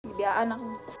biyaan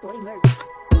ako. Sorry, Merg.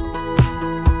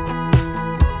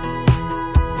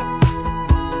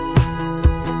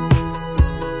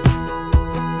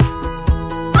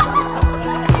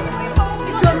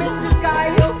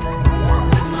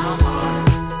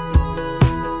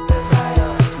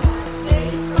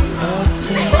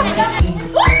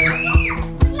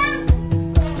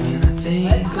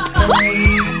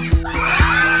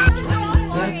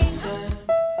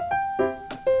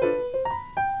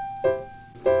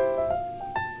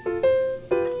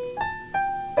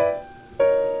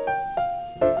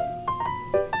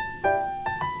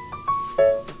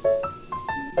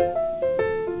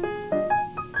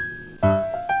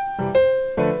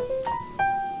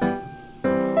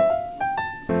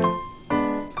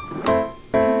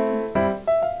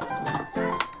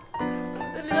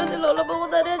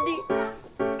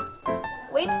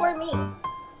 Wait for me.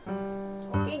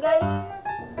 Okay, guys?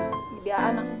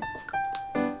 Biyaan ako.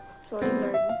 Sorry,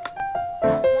 Lord.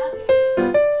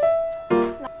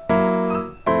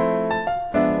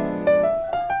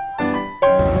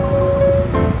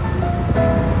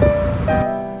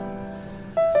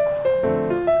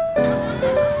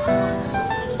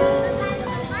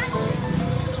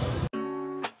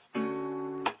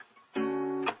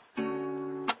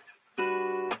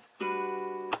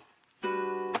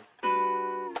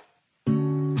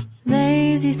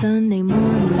 Lazy Sunday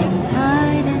mornings,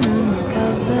 hiding under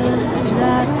covers.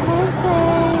 I don't mind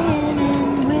staying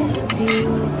in with you.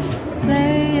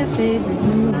 Play a favorite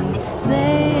movie,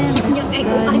 laying right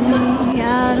beside me.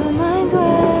 I don't mind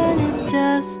when it's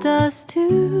just us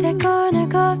two. That corner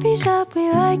coffee shop we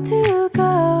like to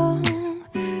go.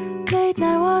 Late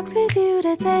night walks with you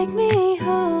to take me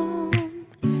home.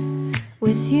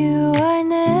 With you I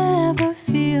never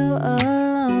feel alone.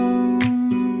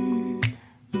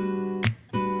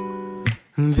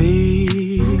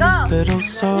 These little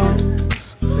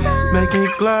songs make me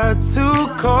glad to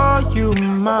call you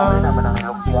mine.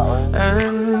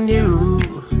 And you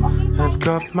have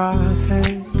got my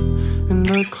head in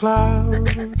the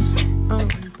clouds. 1,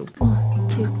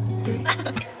 2, 3.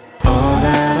 All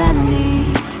that I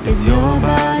need is your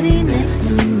body next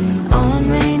to me on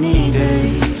rainy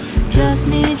days. Just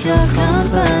need your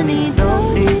company,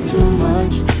 don't need too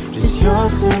much. Just your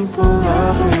simple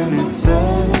love and it's the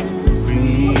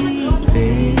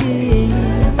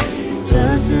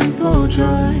simple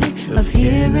joy of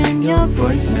hearing your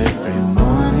voice every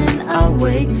morning. I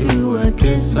wake to a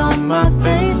kiss on my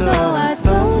face, so I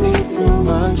don't need too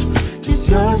much. Just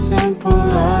your simple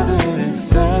love and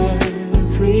it's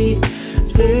everything.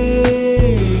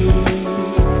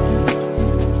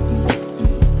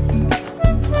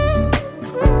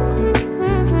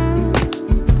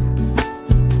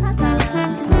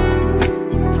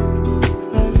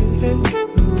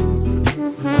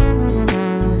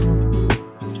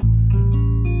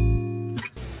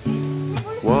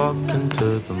 Walking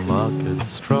to the market,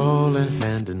 strolling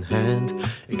hand in hand,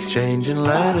 exchanging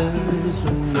letters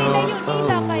with no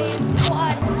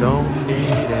don't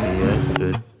need any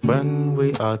effort when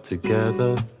we are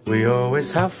together. We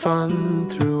always have fun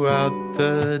throughout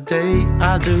the day.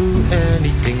 I'll do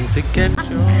anything to get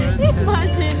your attention.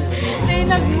 Imagine, may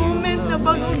nag-moment na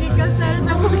bagong ikasal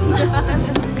na musyahan.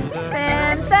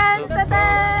 Ten, ten, ten,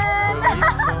 ten!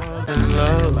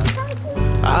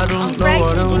 I don't know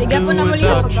what I would do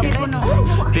without you,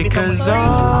 because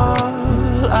all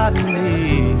I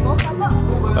need,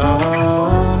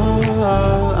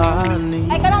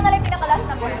 Ay, ka lang nalang pinakalas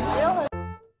na po.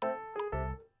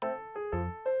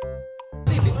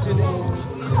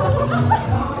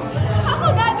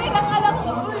 Ako gano'y nakala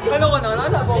ko. Kala ko na,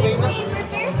 okay na.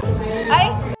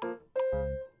 Ay!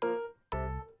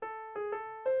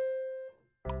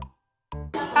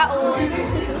 Kaon!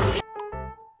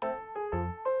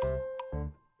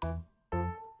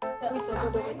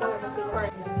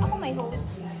 Ako may host.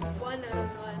 1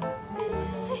 around 1.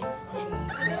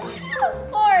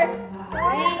 4!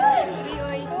 3,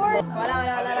 oy. 4. Wala.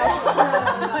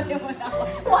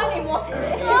 1 mo.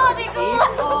 Oh, di ko!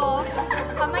 Oo.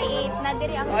 Kamay 8.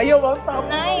 Nadiri ako. Ayaw ang top.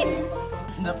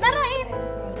 9. Tara 8.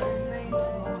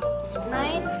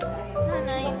 9.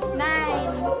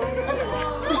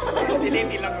 9.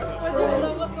 Diliti lang ako.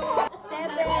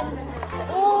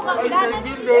 7. Oo, kagdanas.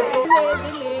 Dili.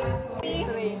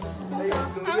 3.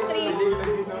 Ang 3.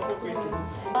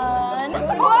 1.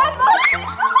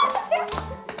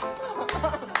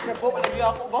 Nagpapalagi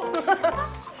ako ba?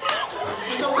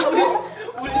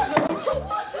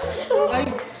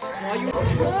 Guys, mayo.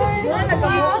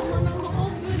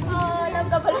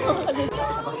 Nagkapalaman ka dito.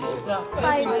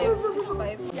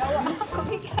 5. Yawa ako.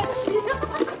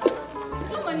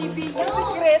 Manibig.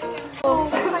 Secret.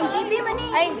 Ang GB man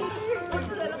eh. Ay, Ay!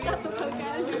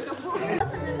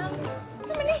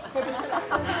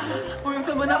 Uy, yung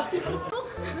sama na.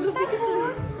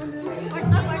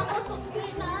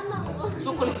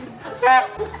 Sukul.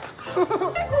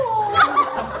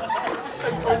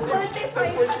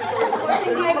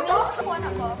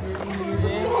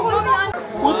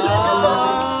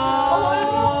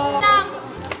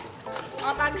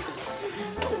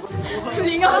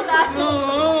 Lingaw ka!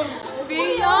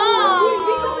 Biya!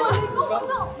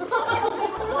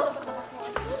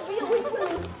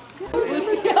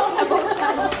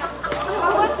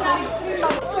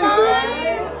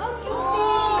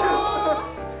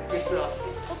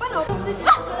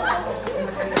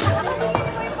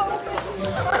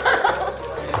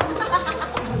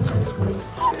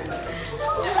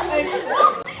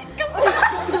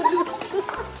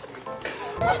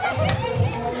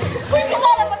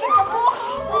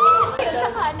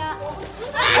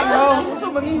 Ano?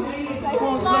 Sama ni.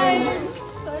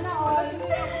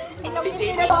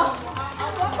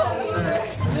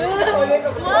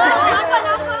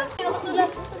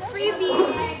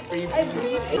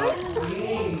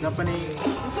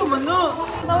 Sama na.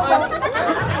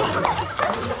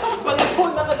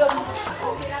 Palipon na ka dyan.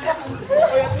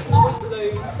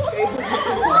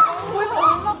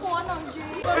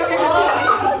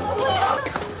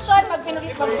 Sean,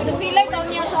 magpinusilay daw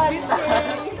niya, Sean.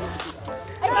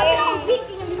 Ay, bakit ang big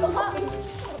niya biluha?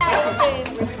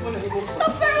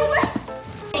 Tupperware!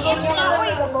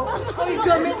 Uy,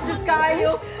 gamit dyan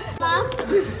kayo. Ha?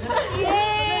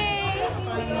 Yay!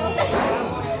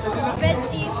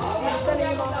 Veggies.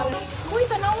 Uy,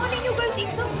 tanawan ninyo guys,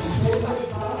 isa.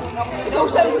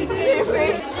 Social media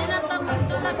effect.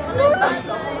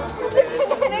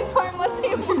 Nag-pharmacy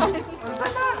man.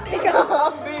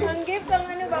 Ikaw. Ang gift ang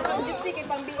ano ba? Ang gypsy kay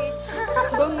pang BH.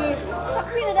 Bangit.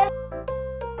 Taksi na dahil.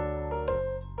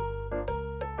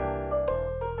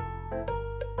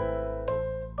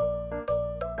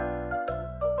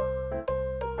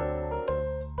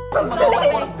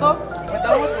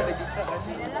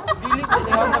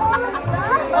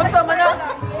 Ang sama na.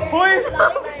 Uy!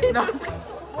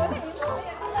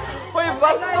 Uy,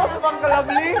 bastos pang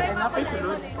kalabli. Ay, napay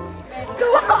sulod.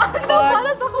 Duwaan.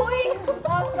 Para sa kuwing.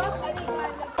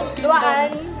 Duwaan.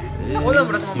 Ako lang,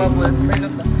 maras mababulas.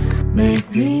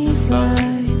 Make me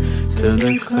fly to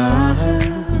the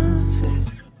clouds.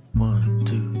 1,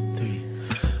 2,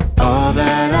 3. All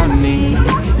that I need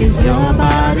is your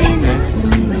body next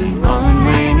to me on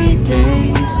rainy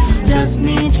days. Just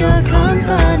need your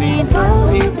company,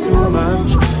 don't need too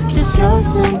much. Just your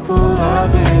simple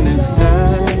loving and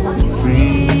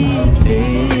everything.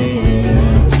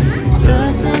 The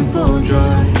simple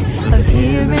joy of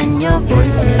hearing your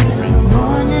voice every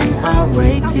morning. I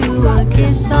wake to a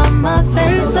kiss on my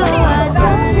face, so I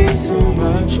don't need too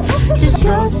much. Just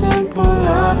your simple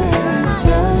loving and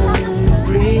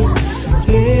everything.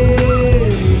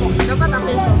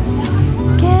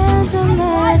 Can't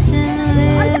imagine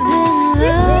living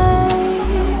life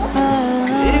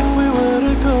if we were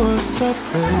to go a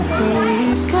separate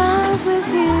ways. 'Cause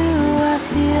with you I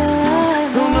feel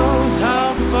like who knows how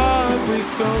far we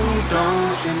go,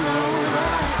 don't you know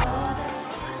that?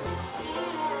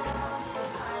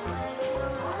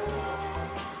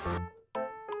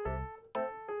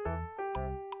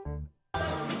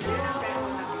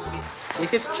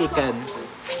 This is chicken.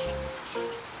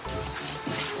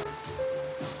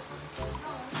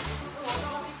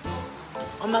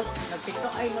 Oh, mag-TikTok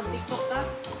ay, mag-TikTok ka?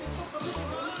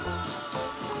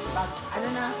 Ano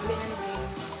na, huli na ni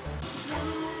James.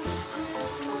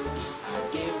 I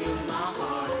gave you my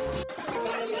heart.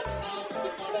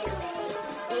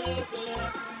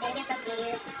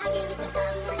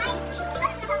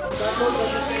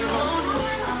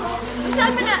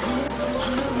 Sabi na.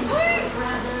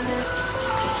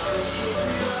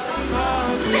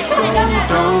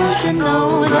 Don't you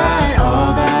know that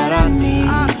all that I need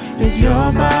is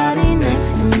your body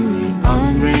next to me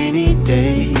on rainy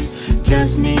days?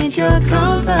 Just need your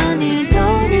company,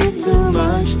 don't need too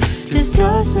much. Just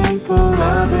your simple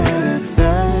love and it's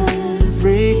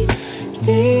everything.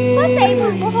 Masay mo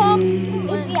buhok.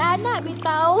 Indiana,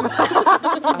 bitaw.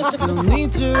 I still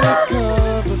need to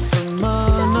recover from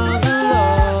another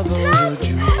love.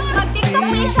 Mag-TikTok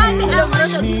mo yung sabi ang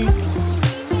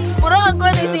puro ang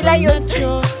gulo sila yun.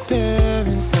 Your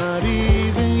parents, not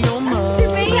even your mother.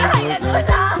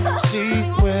 See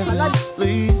where this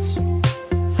leads.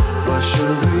 What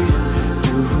should we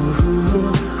do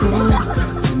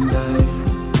tonight?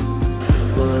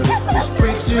 What if this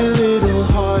breaks your little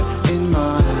heart in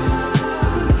mine?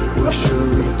 What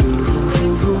should we do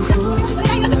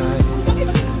tonight?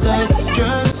 Let's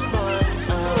just find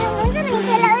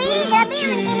out.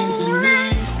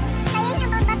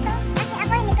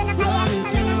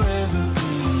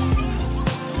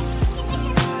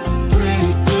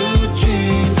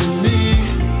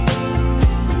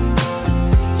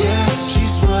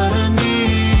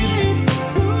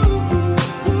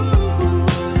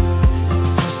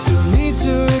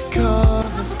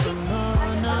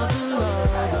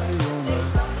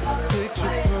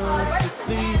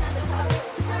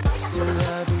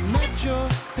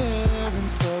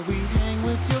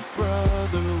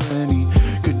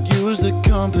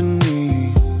 company.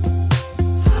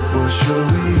 What shall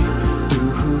we do?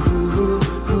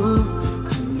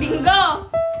 Bingo!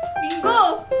 Bingo!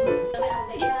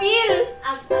 I-feel!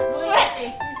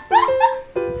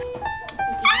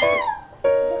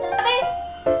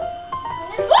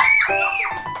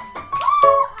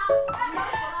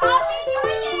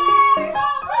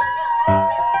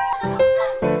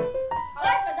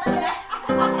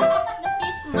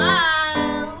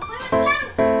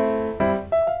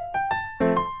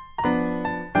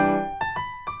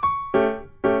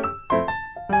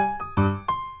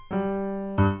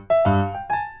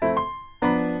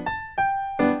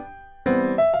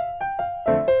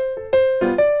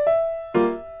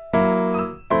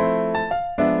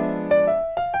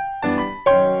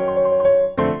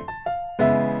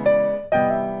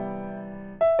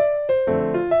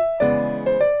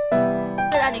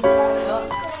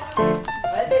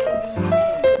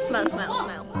 Smile.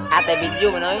 Ate,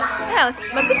 video mo na yun? Yes,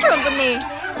 mag-picture ko ni.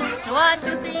 1,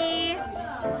 2, 3.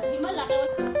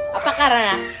 Apakara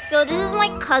na? So this is my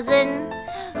cousin.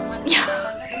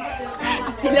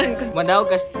 Ilan ko. Madaw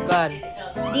kan.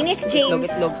 Dinis James.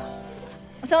 Itlog.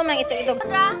 So mang itlog.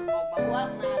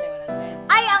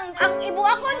 Ay, ang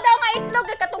ibuakon daw nga itlog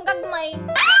ay katong gagmay.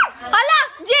 Hala,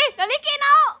 G, naliki na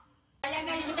o.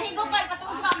 Higupal,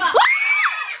 patungod sa baba.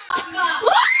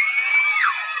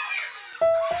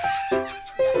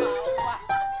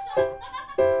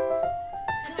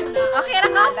 Okay ra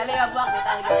ko? Dali, magbuwak. Dito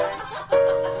ang gawin.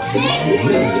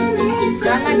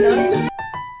 Jangan dong.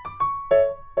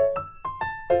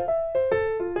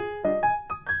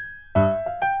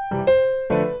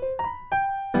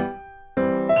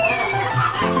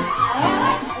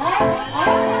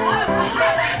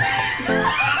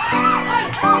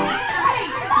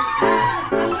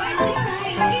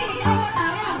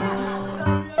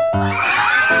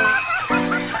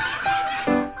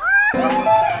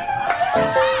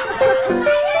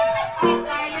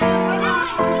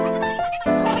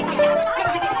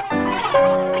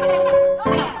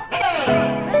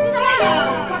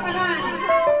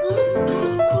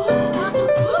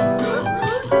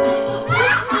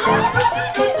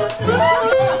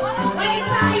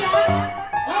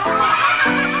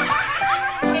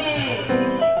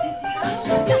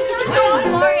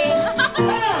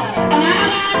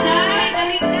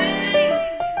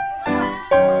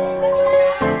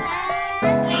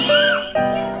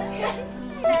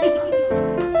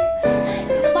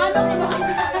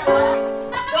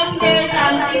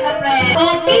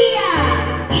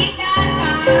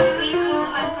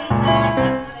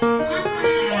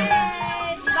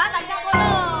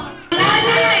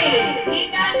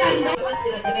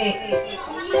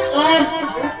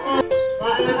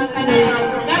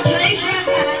 Congratulations!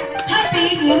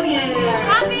 Happy New Year!